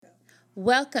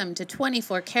Welcome to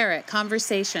 24 Karat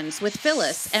Conversations with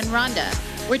Phyllis and Rhonda,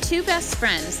 where two best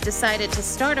friends decided to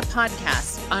start a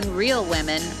podcast on real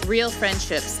women, real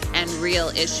friendships, and real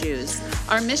issues.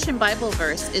 Our mission Bible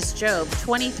verse is Job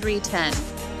 23:10.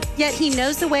 Yet he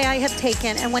knows the way I have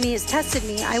taken, and when he has tested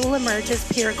me, I will emerge as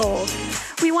pure gold.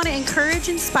 We want to encourage,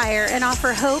 inspire, and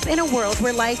offer hope in a world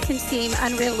where life can seem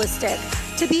unrealistic.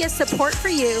 To be a support for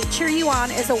you, cheer you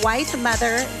on as a wife,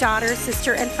 mother, daughter,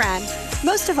 sister, and friend.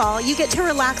 Most of all, you get to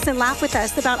relax and laugh with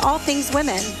us about all things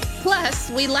women. Plus,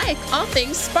 we like all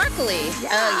things sparkly. Yeah.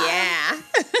 Oh,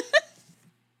 yeah.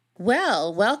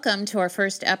 Well, welcome to our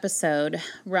first episode.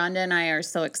 Rhonda and I are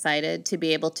so excited to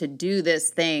be able to do this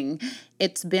thing.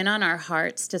 It's been on our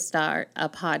hearts to start a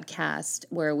podcast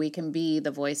where we can be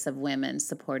the voice of women,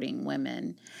 supporting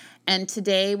women. And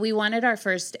today we wanted our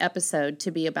first episode to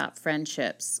be about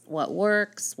friendships, what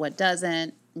works, what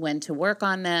doesn't, when to work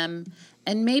on them,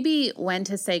 and maybe when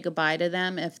to say goodbye to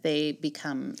them if they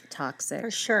become toxic. For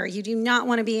sure. You do not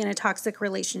want to be in a toxic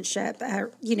relationship,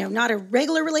 not a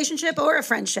regular relationship or a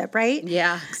friendship, right?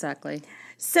 Yeah, exactly.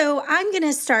 So I'm going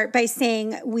to start by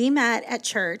saying we met at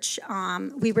church.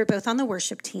 We were both on the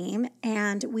worship team,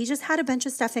 and we just had a bunch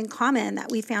of stuff in common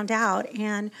that we found out,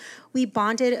 and we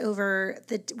bonded over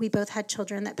we both had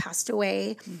children that passed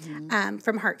away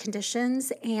from heart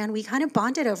conditions, and we kind of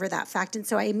bonded over that fact. And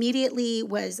so I immediately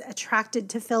was attracted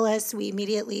to Phyllis. We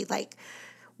immediately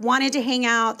wanted to hang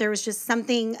out. There was just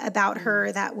something about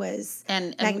her that was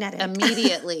magnetic.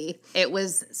 Immediately, it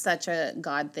was such a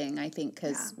God thing, I think,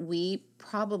 because we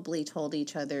probably told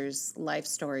each other's life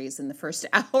stories in the first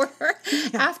hour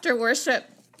after worship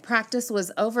practice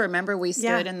was over. Remember, we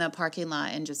stood in the parking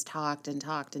lot and just talked and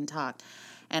talked and talked.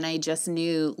 And I just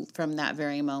knew from that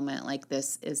very moment,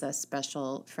 this is a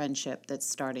special friendship that's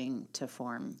starting to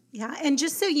form. Yeah, and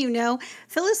just so you know,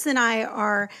 Phyllis and I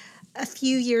are a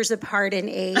few years apart in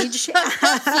age. She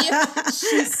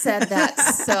said that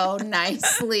so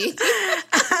nicely.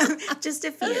 Just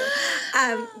a few.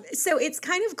 So it's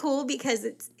kind of cool because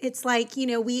it's like,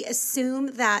 we assume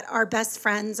that our best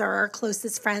friends or our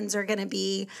closest friends are going to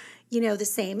be, the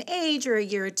same age or a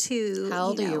year or two. How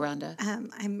old are you, Rhonda?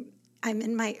 I'm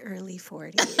in my early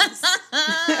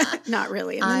 40s. Not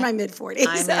really. I'm in my mid 40s.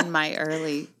 I'm in my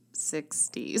early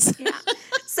 60s. Yeah.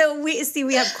 So we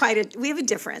have a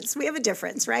difference. We have a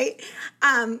difference, right?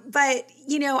 But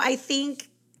I think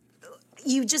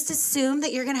you just assume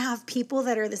that you're going to have people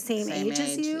that are the same age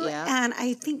as you. Yeah. And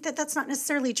I think that that's not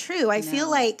necessarily true. I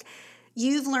feel like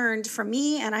you've learned from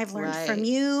me and I've learned from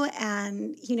you.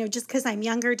 And, just because I'm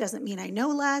younger doesn't mean I know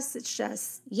less. It's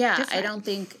just different. I don't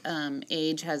think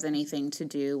age has anything to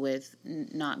do with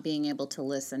not being able to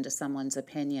listen to someone's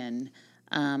opinion.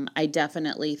 I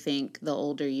definitely think the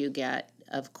older you get,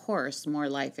 of course, more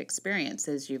life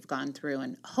experiences you've gone through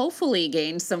and hopefully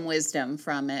gained some wisdom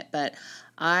from it. But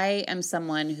I am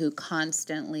someone who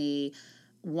constantly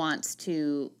wants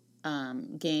to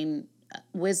gain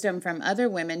wisdom from other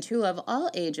women, too, of all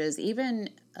ages, even,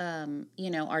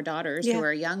 our daughters who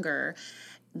are younger.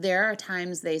 There are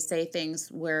times they say things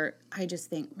where I just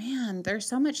think, man, they're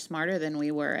so much smarter than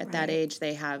we were at that age.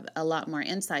 They have a lot more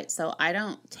insight. So I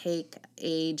don't take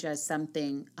age as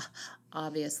something.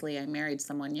 Obviously, I married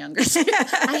someone younger. So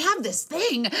I have this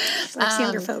thing. She likes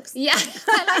younger folks. Yeah,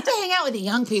 I like to hang out with the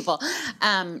young people.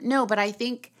 No, but I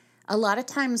think a lot of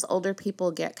times older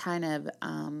people get kind of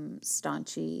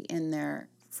staunchy in their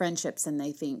friendships, and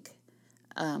they think,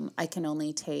 I can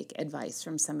only take advice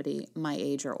from somebody my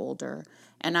age or older.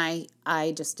 And I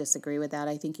just disagree with that.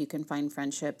 I think you can find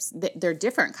friendships. They're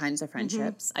different kinds of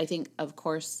friendships. I think, of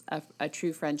course, a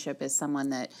true friendship is someone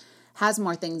that has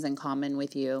more things in common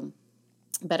with you.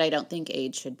 But I don't think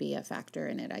age should be a factor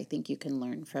in it. I think you can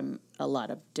learn from a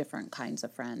lot of different kinds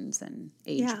of friends and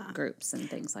age groups and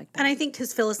things like that. And I think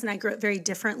because Phyllis and I grew up very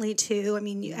differently, too. I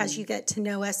mean, as you get to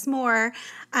know us more,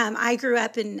 I grew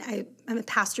up I'm a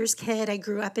pastor's kid. I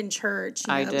grew up in church.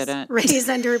 I didn't. Raised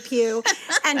under a pew.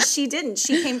 And she didn't.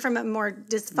 She came from a more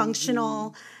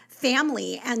dysfunctional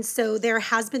family. And so there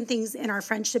has been things in our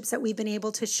friendships that we've been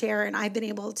able to share. And I've been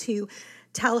able to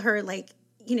tell her,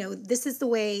 this is the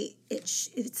way it's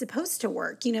supposed to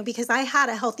work, because I had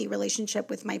a healthy relationship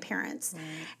with my parents. Right.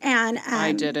 And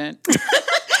I didn't.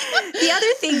 The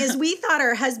other thing is we thought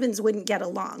our husbands wouldn't get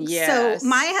along. Yes. So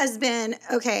my husband,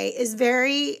 is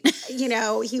very, he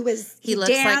looks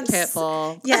danced. like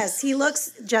Pitbull. Yes, he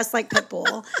looks just like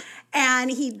Pitbull.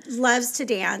 And he loves to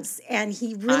dance, and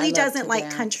he really doesn't like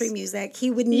country music.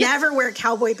 He would never wear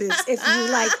cowboy boots if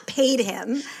you paid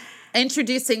him.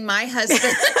 Introducing my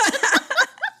husband.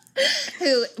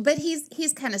 But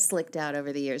he's kind of slicked out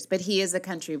over the years, but he is a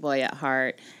country boy at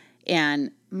heart.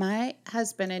 And my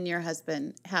husband and your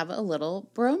husband have a little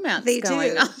bromance They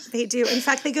going do. on. They do. In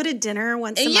fact, they go to dinner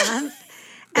once a Yeah. month.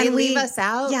 They leave us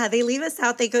out? Yeah, they leave us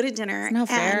out. They go to dinner. It's not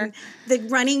fair. And the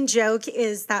running joke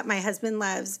is that my husband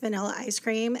loves vanilla ice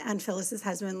cream and Phyllis's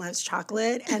husband loves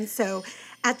chocolate. And so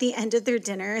at the end of their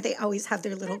dinner, they always have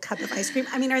their little cup of ice cream.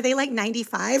 I mean, are they like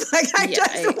 95? Like, I'm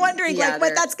just wondering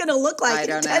what that's going to look like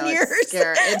in 10 years.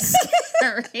 It's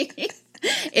scary.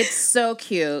 It's so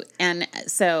cute. And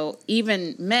so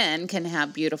even men can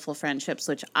have beautiful friendships,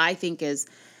 which I think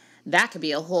that could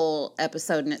be a whole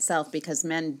episode in itself, because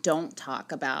men don't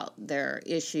talk about their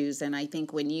issues. And I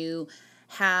think when you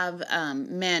have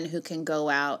men who can go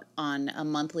out on a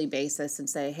monthly basis and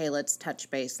say, hey, let's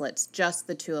touch base. Let's just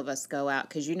the two of us go out.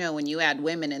 Because, when you add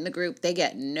women in the group, they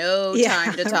get no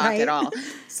time to talk at all.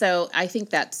 So I think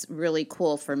that's really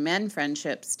cool for men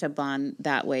friendships to bond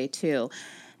that way too.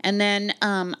 And then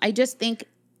I just think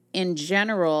in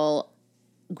general,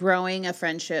 growing a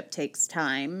friendship takes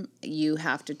time. You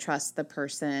have to trust the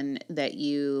person that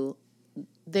you're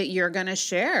going to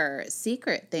share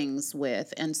secret things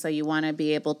with. And so you want to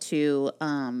be able to,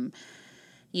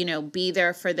 be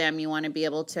there for them. You want to be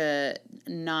able to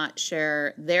not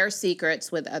share their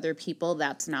secrets with other people.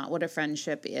 That's not what a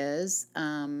friendship is.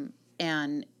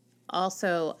 And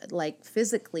also, like,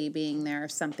 physically being there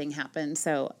if something happens.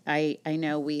 So I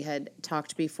know we had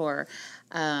talked before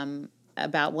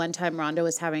about one time Rhonda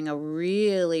was having a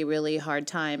really, really hard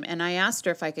time. And I asked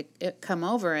her if I could come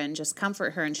over and just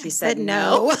comfort her. And she said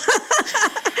no.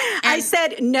 I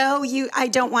said, no, I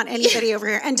don't want anybody over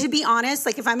here. And to be honest,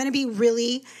 like, if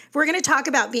we're going to talk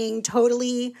about being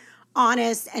totally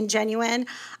honest and genuine,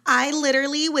 I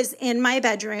literally was in my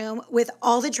bedroom with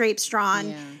all the drapes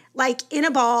drawn, like in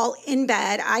a ball in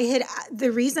bed. The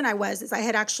reason I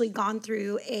had actually gone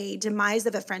through a demise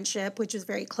of a friendship, which was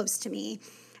very close to me.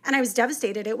 And I was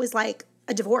devastated. It was like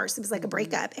a divorce. It was like a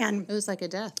breakup. And it was like a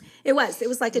death. It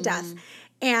was like a death.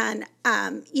 And,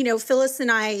 Phyllis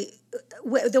and I,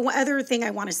 the other thing I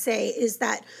want to say is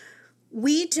that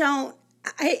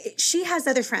she has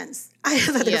other friends. I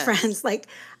have other friends. Like,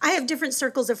 I have different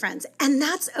circles of friends, and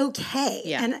that's okay.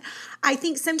 Yeah. And I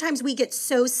think sometimes we get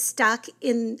so stuck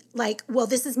in, like, well,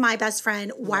 this is my best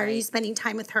friend. Why are you spending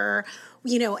time with her?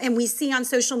 And we see on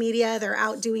social media they're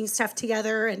out doing stuff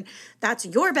together, and that's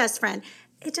your best friend.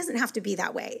 It doesn't have to be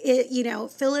that way.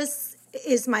 Phyllis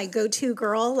is my go-to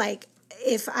girl. Like,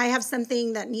 if I have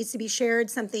something that needs to be shared,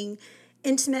 something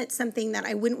intimate, something that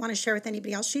I wouldn't want to share with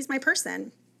anybody else, she's my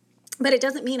person. But it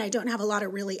doesn't mean I don't have a lot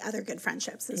of really other good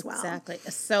friendships as well. Exactly.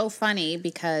 It's so funny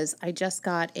because I just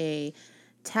got a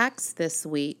text this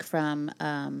week from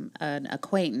an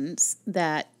acquaintance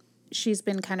that she's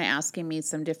been kind of asking me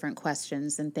some different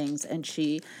questions and things. And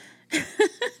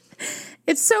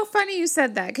it's so funny you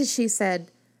said that, because she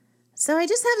said, so I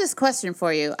just have this question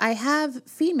for you. I have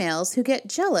females who get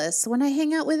jealous when I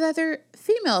hang out with other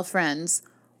female friends.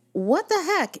 What the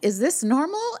heck? Is this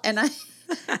normal? And I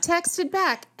texted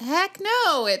back, heck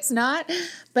no, it's not.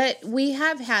 But we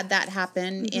have had that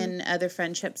happen in other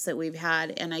friendships that we've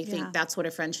had. And I think that's what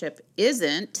a friendship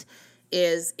isn't.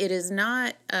 It is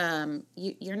not,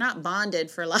 you're not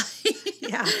bonded for life.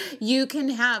 Yeah. You can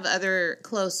have other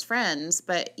close friends,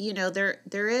 but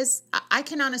there is, I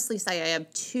can honestly say I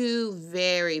have two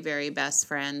very, very best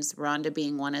friends, Rhonda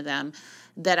being one of them,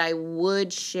 that I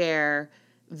would share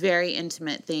very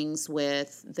intimate things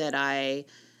with, that I,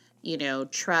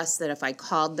 trust, that if I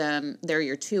called them, they're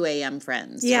your 2 a.m.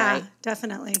 friends. Yeah, right?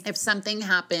 definitely. If something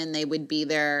happened, they would be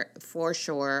there for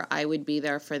sure. I would be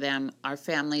there for them. Our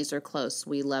families are close.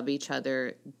 We love each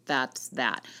other. That's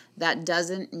that. That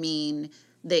doesn't mean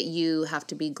that you have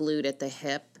to be glued at the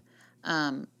hip.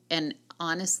 And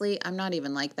honestly, I'm not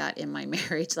even like that in my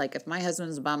marriage. Like, if my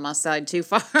husband's by my side too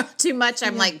much,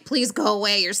 I'm like, please go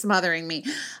away. You're smothering me.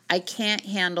 I can't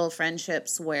handle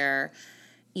friendships where,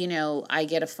 I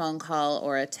get a phone call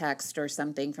or a text or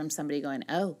something from somebody going,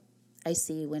 oh, I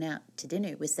see you went out to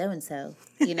dinner with so-and-so.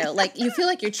 Like, you feel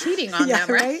like you're cheating on them,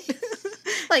 right?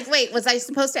 Like, wait, was I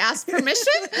supposed to ask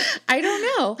permission? I don't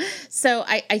know. So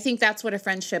I think that's what a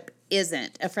friendship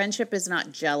isn't. A friendship is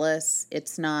not jealous.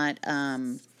 It's not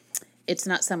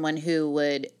someone who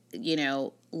would,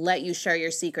 let you share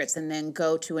your secrets and then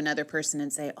go to another person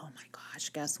and say, oh my gosh,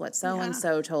 guess what?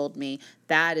 So-and-so told me.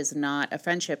 That is not a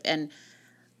friendship. And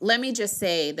let me just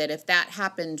say that if that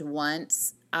happened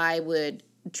once, I would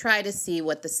try to see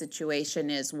what the situation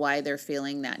is, why they're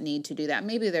feeling that need to do that.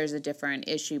 Maybe there's a different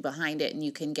issue behind it and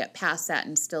you can get past that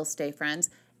and still stay friends.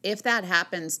 If that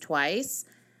happens twice,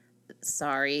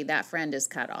 sorry, that friend is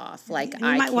cut off. Like, you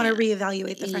might want to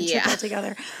reevaluate the friendship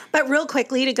altogether. But real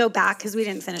quickly, to go back, because we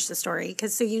didn't finish the story,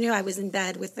 so you knew I was in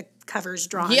bed with the covers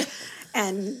drawn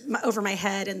and over my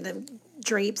head and the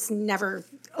drapes never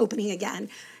opening again.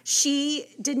 She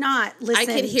did not listen to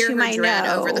my no. I could hear her dread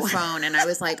over the phone, and I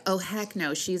was like, oh, heck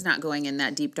no, she's not going in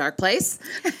that deep, dark place.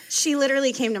 She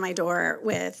literally came to my door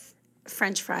with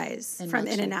French fries from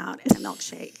In-N-Out and a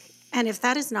milkshake. And if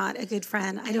that is not a good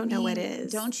friend, I don't know what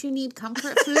is. Don't you need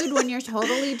comfort food when you're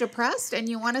totally depressed and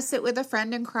you want to sit with a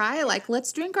friend and cry? Like,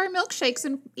 let's drink our milkshakes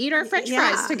and eat our French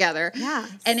fries together. Yeah.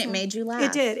 And it made you laugh.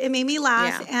 It did. It made me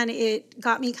laugh, and it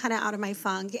got me kind of out of my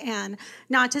funk. And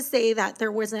not to say that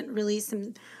there wasn't really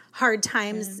some hard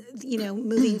times,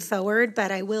 moving forward,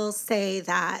 but I will say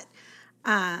that,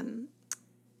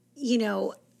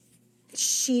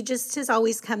 she just has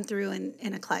always come through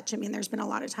in a clutch. I mean, there's been a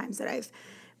lot of times that I've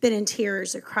been in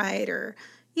tears or cried or,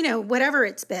 whatever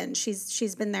it's been,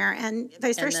 she's been there, and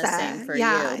vice versa. And the same for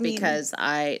you, because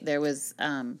there was,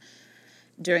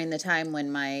 during the time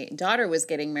when my daughter was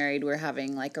getting married, we're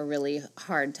having like a really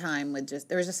hard time with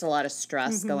there was just a lot of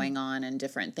stress going on and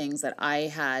different things that I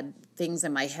had things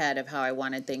in my head of how I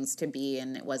wanted things to be,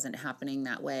 and it wasn't happening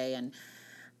that way. And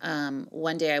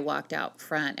one day I walked out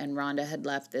front, and Rhonda had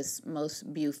left this most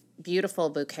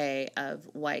beautiful bouquet of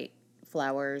white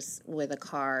flowers with a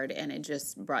card, and it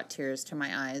just brought tears to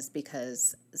my eyes,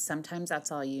 because sometimes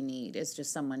that's all you need is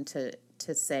just someone to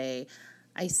say,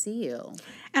 I see you.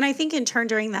 And I think in turn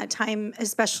during that time,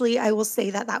 especially, I will say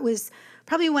that was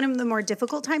probably one of the more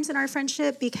difficult times in our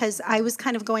friendship, because I was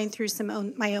kind of going through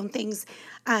my own things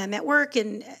at work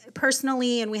and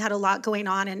personally, and we had a lot going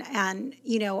on. And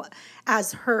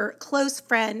as her close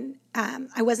friend,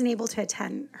 I wasn't able to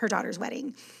attend her daughter's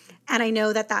wedding. And I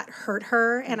know that hurt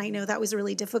her, and I know that was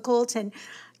really difficult. And,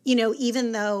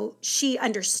 even though she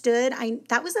understood,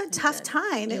 that was a tough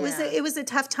time. It was a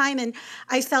tough time, and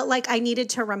I felt like I needed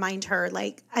to remind her,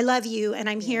 like, I love you, and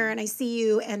I'm here, and I see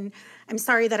you, and I'm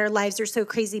sorry that our lives are so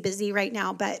crazy busy right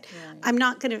now, but I'm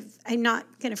not gonna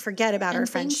forget about our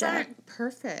friendship. Things aren't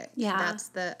perfect. Yeah, that's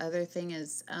the other thing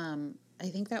is, I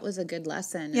think that was a good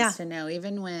lesson is to know,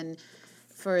 even when,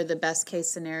 for the best case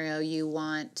scenario, you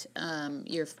want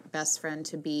your best friend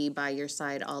to be by your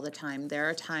side all the time. There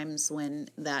are times when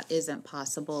that isn't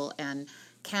possible, and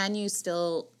can you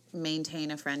still maintain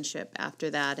a friendship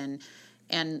after that?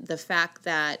 And the fact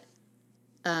that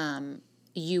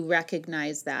you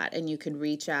recognize that, and you could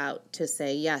reach out to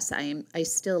say, yes, I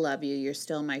still love you. You're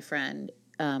still my friend.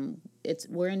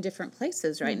 We're in different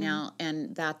places right now,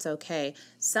 and that's okay.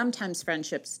 Sometimes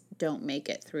friendships don't make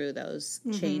it through those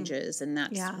changes, and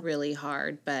that's really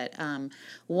hard. But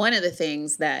one of the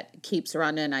things that keeps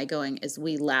Rhonda and I going is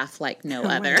we laugh like no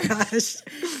other. Oh my gosh.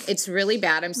 It's really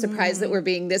bad. I'm surprised that we're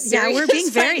being this serious. Yeah, we're being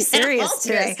very serious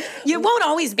today. You won't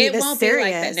always be this serious. It won't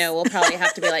be like that. No, we'll probably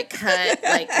have to be like, cut.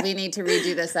 Like, we need to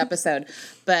redo this episode.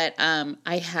 But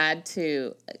I had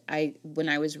to, when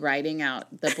I was writing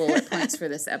out the bullet points for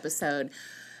this episode,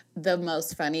 the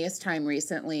most funniest time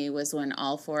recently was when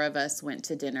all four of us went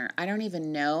to dinner. I don't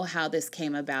even know how this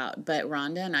came about, but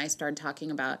Rhonda and I started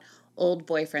talking about old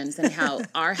boyfriends and how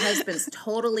our husbands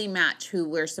totally match who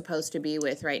we're supposed to be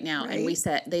with right now. Right.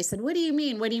 And they said, what do you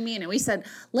mean? What do you mean? And we said,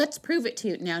 let's prove it to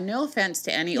you. Now, no offense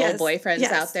to any old boyfriends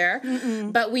out there,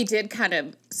 but we did kind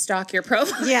of stalk your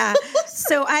profile. Yeah.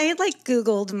 So I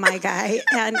Googled my guy,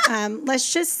 and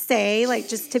let's just say,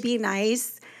 just to be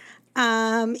nice,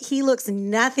 he looks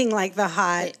nothing like the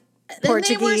hot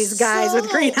Portuguese guys with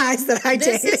green eyes that I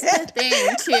dated. This is the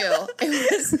thing too.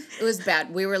 It was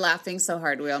bad. We were laughing so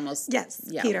hard we almost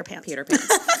peed our pants.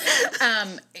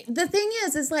 The thing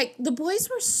is the boys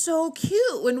were so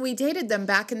cute when we dated them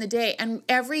back in the day, and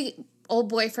every old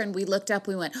boyfriend we looked up,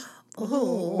 we went,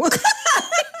 oh.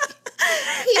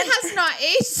 He has not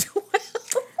aged well.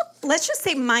 Let's just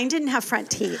say mine didn't have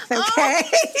front teeth, okay?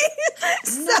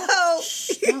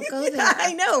 Don't go there.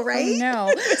 I know, right? Oh, no.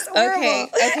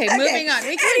 Okay, moving on.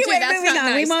 We can't do that. That's not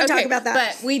nice. We won't talk about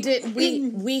that. But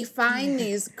we find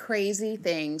these crazy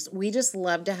things. We just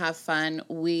love to have fun.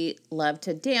 We love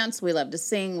to dance. We love to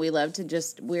sing.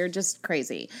 We're just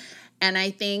crazy. And I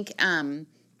think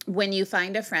when you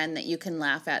find a friend that you can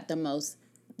laugh at the most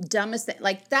dumbest thing,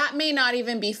 that may not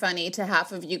even be funny to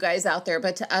half of you guys out there,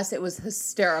 but to us it was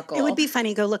hysterical. It would be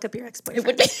funny. Go look up your ex-boyfriend. It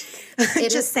would be.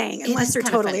 Just saying, unless they're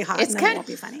totally hot, and then it won't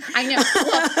be funny. I know.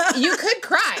 Well, you could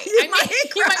cry. You might be,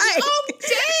 oh,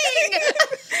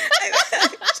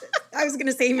 dang! I was going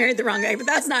to say he married the wrong guy, but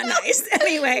that's not nice.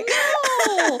 Anyway.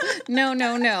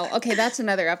 No. Okay, that's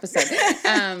another episode.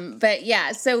 But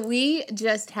yeah, so we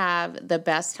just have the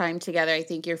best time together. I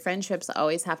think your friendships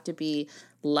always have to be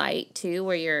light too,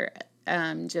 where you're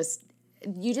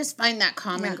you just find that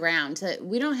common ground.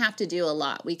 We don't have to do a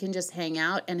lot. We can just hang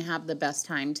out and have the best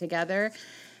time together.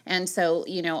 And so,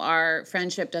 our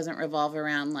friendship doesn't revolve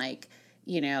around like,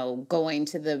 going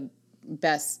to the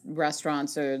best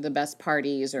restaurants or the best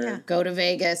parties or go to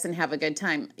Vegas and have a good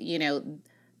time.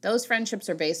 Those friendships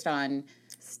are based on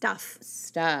stuff,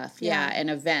 and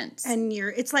events. And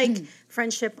it's like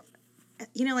friendship,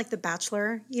 like The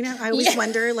Bachelor. I always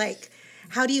wonder, like,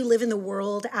 how do you live in the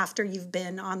world after you've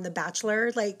been on The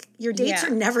Bachelor? Like, your dates are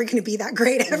never going to be that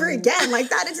great ever again. Like,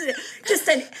 that is just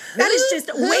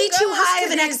way too high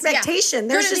of an expectation.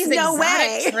 There's just no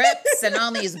way. Trips and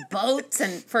on these boats,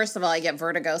 and first of all, I get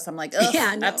vertigo, so I'm like, ugh,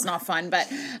 that's not fun.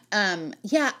 But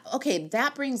okay,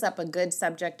 that brings up a good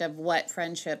subject of what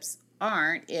friendships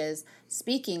aren't. Is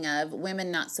speaking of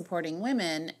women not supporting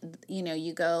women,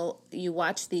 you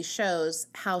watch these shows,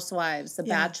 Housewives, The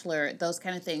Bachelor, those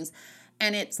kind of things.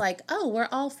 And it's like, oh, we're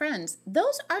all friends.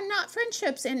 Those are not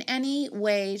friendships in any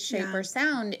way, shape, or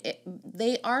sound.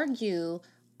 They argue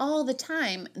all the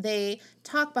time. They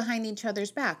talk behind each other's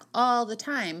back all the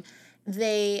time.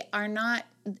 They are not,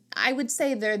 I would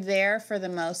say they're there for the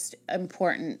most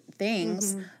important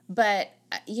things. But,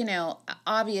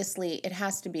 obviously it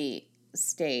has to be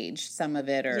staged, some of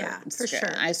it, or for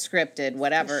sure. I scripted,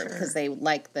 whatever, because they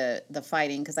like the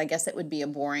fighting, because I guess it would be a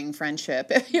boring friendship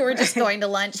if you were just going to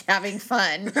lunch having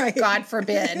fun, God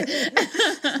forbid.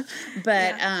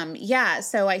 But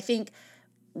so I think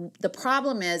the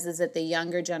problem is that the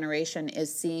younger generation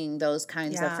is seeing those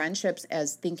kinds of friendships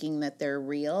as thinking that they're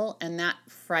real, and that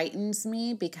frightens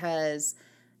me, because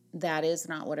that is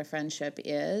not what a friendship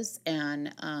is.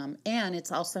 And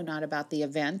it's also not about the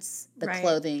events, the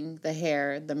clothing, the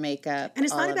hair, the makeup. And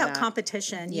it's not about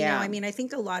competition. I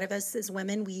think a lot of us as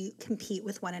women, we compete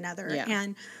with one another,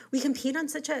 and we compete on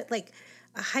such a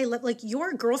high level. Like,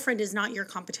 your girlfriend is not your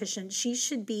competition. She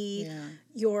should be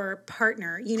your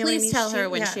partner. Please tell her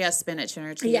when she has spinach in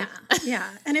her tea. Yeah.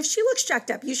 And if she looks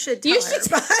jacked up, you should tell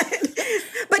her.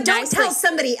 But don't tell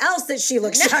somebody else that she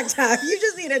looks jacked up. You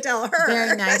just need to tell her.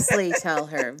 Very nicely tell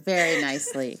her. Very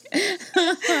nicely.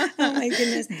 Oh, my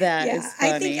goodness. That is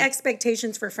funny. I think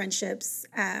expectations for friendships,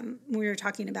 we were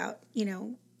talking about,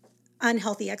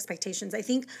 unhealthy expectations. I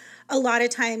think a lot of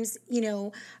times,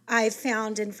 I've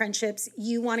found in friendships,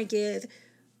 you want to give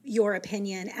your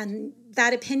opinion, and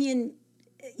that opinion,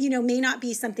 may not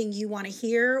be something you want to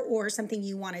hear or something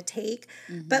you want to take,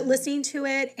 but listening to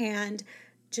it and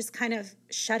just kind of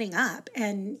shutting up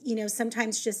and,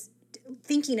 sometimes just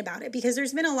thinking about it, because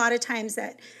there's been a lot of times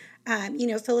that,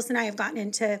 Phyllis and I have gotten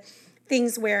into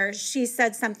things where she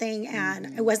said something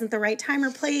and it wasn't the right time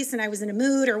or place, and I was in a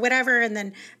mood or whatever, and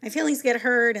then my feelings get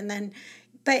hurt, and then,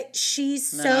 but she's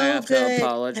so I have good. To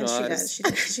apologize. And she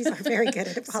does. She's very good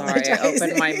at apologizing. Sorry, I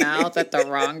opened my mouth at the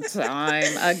wrong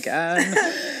time again.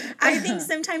 I think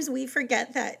sometimes we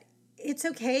forget that it's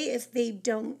okay if they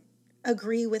don't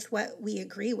agree with what we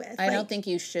agree with. I don't think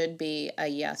you should be a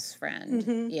yes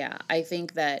friend. Yeah, I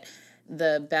think that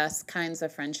the best kinds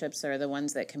of friendships are the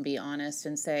ones that can be honest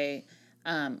and say,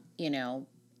 I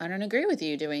don't agree with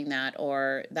you doing that,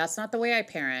 or that's not the way I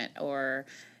parent, or,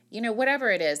 whatever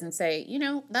it is, and say,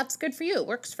 that's good for you. It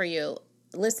works for you.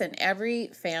 Listen, every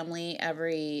family,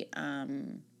 every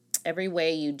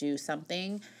way you do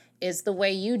something is the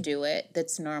way you do it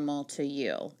that's normal to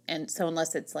you. And so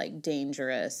unless it's like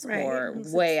dangerous or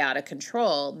way out of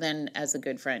control, then as a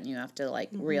good friend, you have to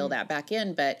reel that back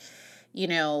in. But,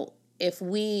 if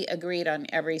we agreed on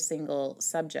every single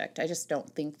subject, I just don't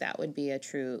think that would be a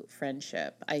true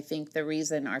friendship. I think the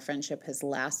reason our friendship has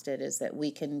lasted is that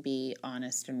we can be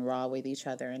honest and raw with each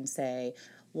other and say,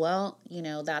 well,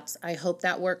 I hope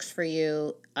that works for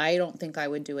you. I don't think I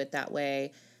would do it that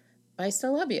way, but I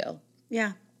still love you.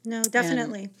 Yeah. No,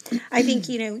 definitely. I think,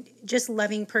 just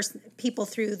loving people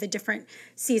through the different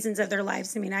seasons of their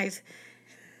lives. I mean,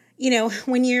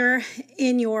 when you're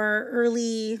in your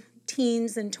early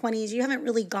teens and 20s, you haven't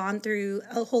really gone through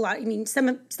a whole lot. I mean,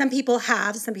 some people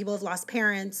have lost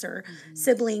parents or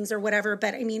siblings or whatever.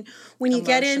 But I mean, when you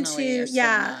get into,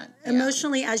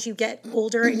 emotionally, as you get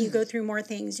older and you go through more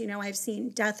things, I've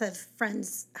seen death of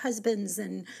friends' husbands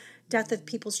and death of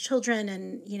people's children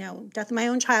and, death of my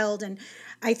own child. And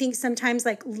I think sometimes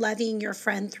loving your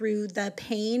friend through the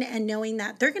pain and knowing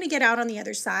that they're going to get out on the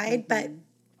other side, but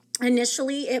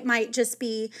initially it might just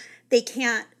be they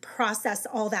can't process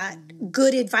all that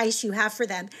good advice you have for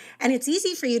them. And it's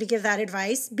easy for you to give that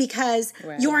advice because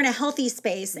you're in a healthy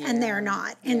space and they're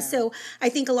not. And so I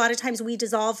think a lot of times we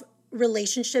dissolve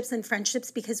relationships and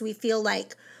friendships because we feel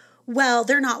like, well,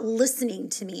 they're not listening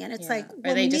to me. And it's like,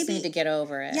 well, or they just need to get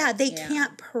over it. Yeah, they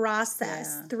can't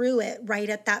process through it right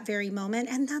at that very moment.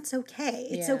 And that's okay.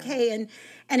 It's okay. And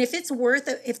if it's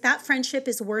if that friendship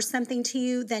is worth something to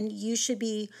you, then you should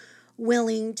be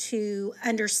willing to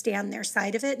understand their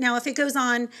side of it. Now, if it goes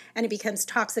on and it becomes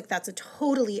toxic, that's a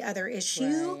totally other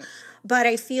issue. Right. But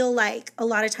I feel like a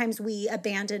lot of times we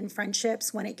abandon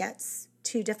friendships when it gets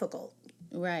too difficult.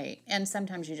 Right. And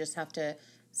sometimes you just have to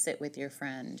sit with your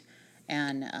friend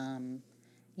and,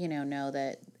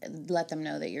 let them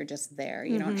know that you're just there.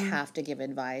 You don't have to give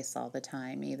advice all the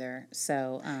time either.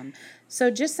 So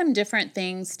just some different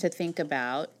things to think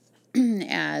about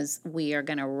as we are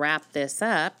going to wrap this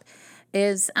up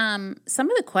is some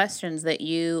of the questions that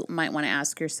you might want to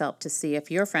ask yourself to see if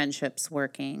your friendship's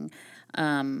working.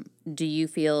 Do you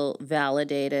feel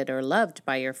validated or loved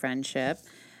by your friendship?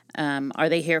 Are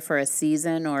they here for a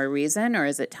season or a reason, or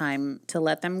is it time to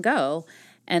let them go?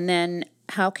 And then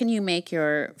how can you make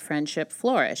your friendship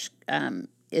flourish?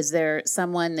 Is there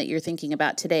someone that you're thinking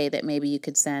about today that maybe you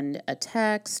could send a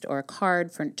text or a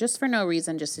card for no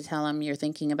reason, just to tell them you're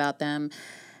thinking about them?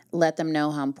 Let them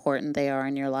know how important they are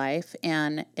in your life.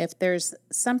 And if there's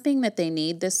something that they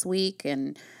need this week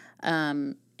and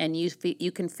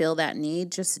you can feel that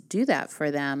need, just do that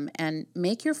for them and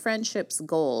make your friendships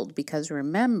gold, because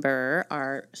remember,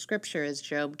 our scripture is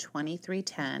Job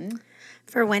 23:10.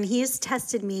 For when he has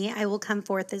tested me, I will come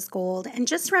forth as gold. And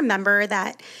just remember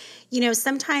that,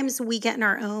 sometimes we get in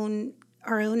our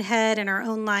own head and our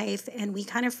own life, and we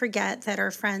kind of forget that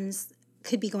our friends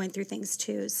could be going through things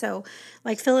too. So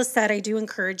like Phyllis said, I do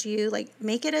encourage you,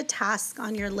 make it a task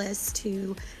on your list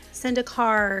to send a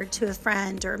card to a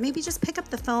friend, or maybe just pick up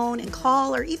the phone and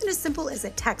call, or even as simple as a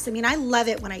text. I mean, I love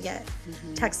it when I get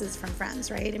texts from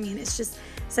friends, right? I mean, it's just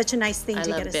such a nice thing to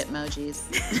get. I love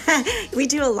Bitmojis. We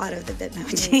do a lot of the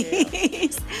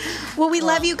Bitmojis. Well, we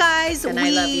love you guys. And I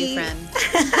love you, friend.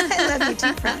 I love you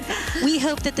too, friend. We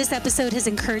hope that this episode has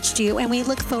encouraged you, and we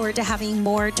look forward to having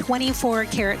more 24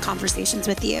 Karat conversations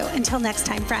with you. Until next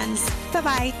time, friends.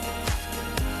 Bye-bye.